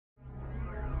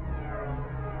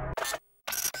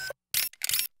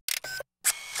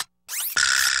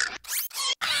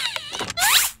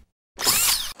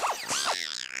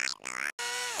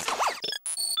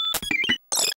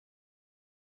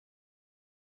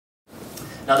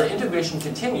Now the integration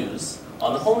continues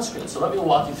on the home screen. So let me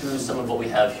walk you through some of what we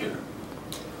have here.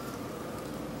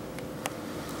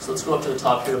 So let's go up to the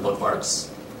top here to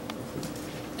Bookmarks.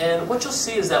 And what you'll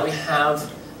see is that we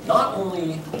have not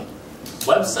only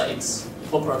websites,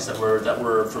 bookmarks that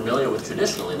we're familiar with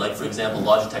traditionally, like for example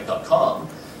Logitech.com,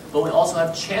 but we also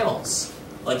have channels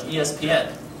like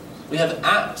ESPN. We have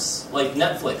apps like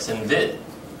Netflix and Vid,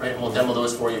 right? And we'll demo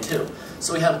those for you too.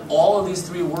 So we have all of these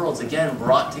three worlds, again,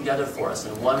 brought together for us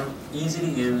in one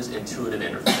easy-to-use, intuitive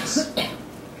interface.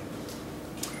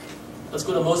 Let's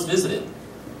go to most visited.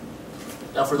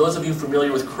 Now, for those of you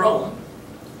familiar with Chrome,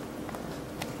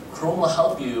 Chrome will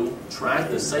help you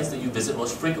track the sites that you visit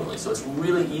most frequently. So it's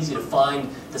really easy to find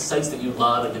the sites that you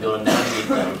love and to be able to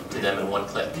navigate to them in one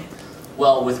click.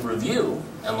 Well, with Revue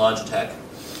and Logitech,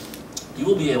 you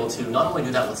will be able to not only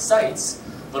do that with sites,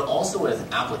 but also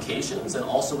with applications and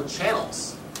also with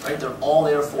channels, right? They're all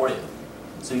there for you.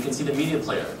 So you can see the media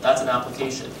player, that's an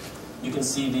application. You can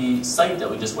see the site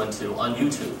that we just went to on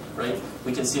YouTube, right?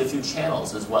 We can see a few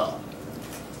channels as well.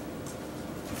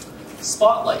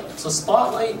 Spotlight. So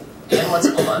Spotlight and What's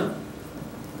On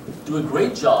do a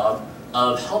great job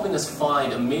of helping us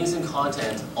find amazing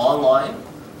content online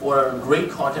or great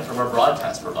content from our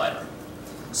broadcast provider.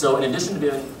 So in addition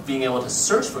to being able to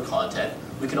search for content,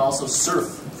 we can also surf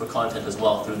for content as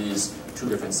well through these two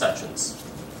different sections.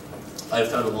 I've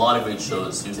found a lot of great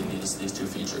shows using these two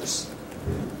features.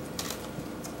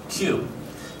 Q.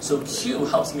 So Q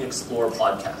helps me explore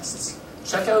podcasts.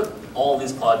 Check out all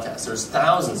these podcasts. There's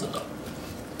thousands of them.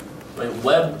 Right?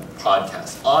 Web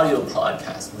podcasts, audio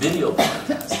podcasts, video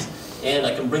podcasts. And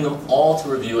I can bring them all to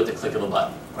Revue at the click of a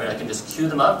button. Right? I can just queue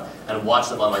them up and watch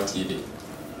them on my TV.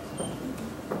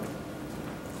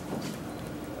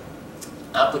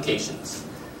 Applications.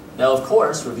 Now, of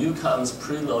course, Revue comes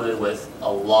preloaded with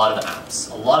a lot of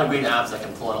apps. A lot of great apps that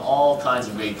can pull in all kinds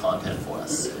of great content for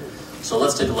us. So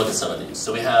let's take a look at some of these.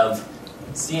 So we have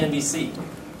CNBC.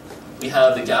 We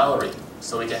have the gallery.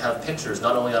 So we can have pictures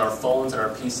not only on our phones and our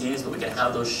PCs, but we can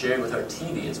have those shared with our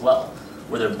TV as well,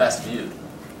 where they're best viewed.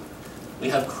 We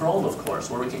have Chrome, of course,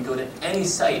 where we can go to any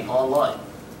site online.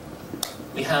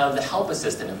 We have the Help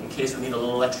Assistant in case we need a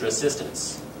little extra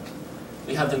assistance.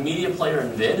 We have the media player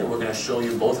and Vid, and we're going to show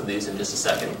you both of these in just a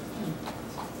second.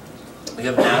 We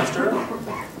have Napster,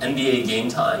 NBA Game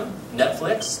Time,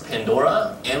 Netflix,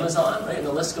 Pandora, Amazon, right, and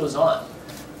the list goes on.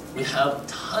 We have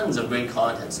tons of great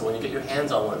content, so when you get your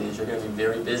hands on one of these, you're going to be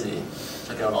very busy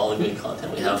checking out all the great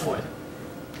content we have for you.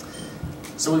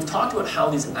 So we've talked about how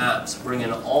these apps bring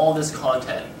in all this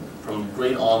content from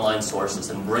great online sources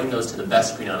and bring those to the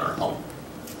best screen on our home.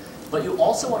 But you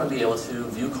also want to be able to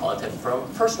view content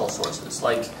from personal sources,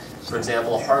 like, for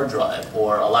example, a hard drive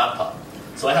or a laptop.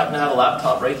 So I happen to have a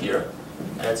laptop right here,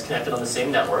 and it's connected on the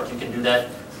same network. You can do that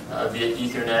via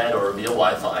Ethernet or via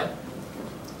Wi-Fi.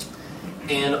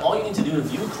 And all you need to do to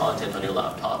view content on your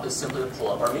laptop is simply to pull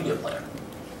up our media player.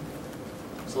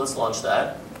 So let's launch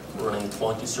that. We're running the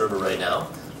clunky server right now,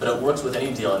 but it works with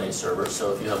any DLNA server.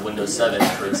 So if you have Windows 7,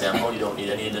 for example, you don't need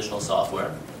any additional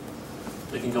software.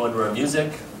 We can go into our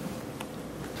music.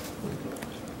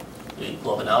 You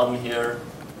pull up an album here,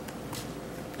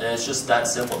 and it's just that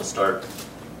simple to start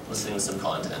listening to some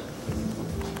content.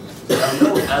 Now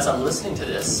note, as I'm listening to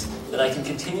this, that I can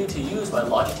continue to use my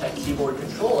Logitech keyboard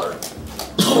controller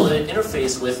so that it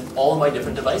interface with all of my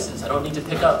different devices. I don't need to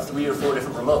pick up 3 or 4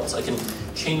 different remotes. I can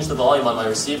change the volume on my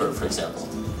receiver, for example,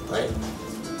 right?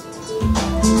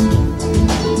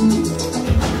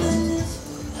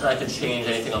 And I can change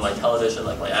anything on my television,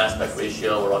 like my aspect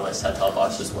ratio, or on my set-top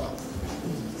box as well.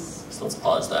 So let's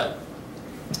pause that.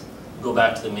 Go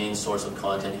back to the main source of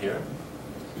content here.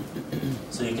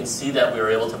 So you can see that we were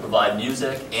able to provide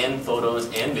music and photos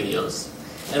and videos.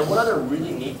 And one other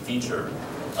really neat feature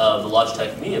of the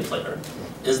Logitech Media Player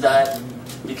is that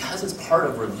because it's part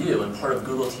of Revue and part of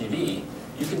Google TV,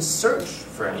 you can search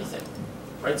for anything.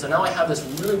 Right? So now I have this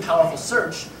really powerful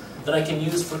search that I can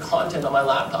use for content on my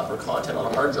laptop or content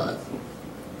on a hard drive,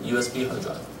 USB hard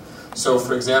drive. So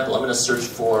for example, I'm going to search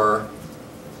for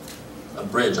a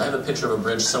bridge. I have a picture of a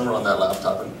bridge somewhere on that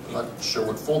laptop. I'm not sure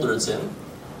what folder it's in,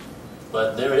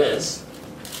 but there it is.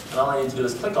 And all I need to do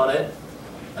is click on it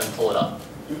and pull it up.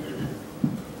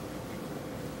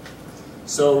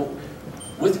 So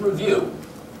with Revue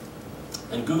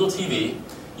and Google TV,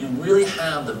 you really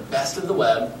have the best of the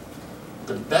web,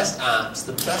 the best apps,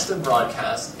 the best of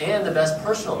broadcasts, and the best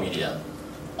personal media,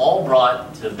 all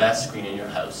brought to the best screen in your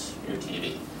house, your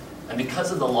TV. And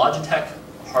because of the Logitech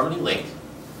Harmony Link,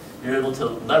 you're able to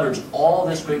leverage all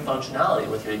this great functionality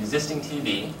with your existing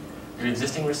TV, your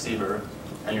existing receiver,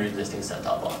 and your existing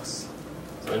set-top box.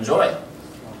 So enjoy.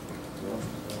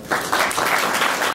 Well.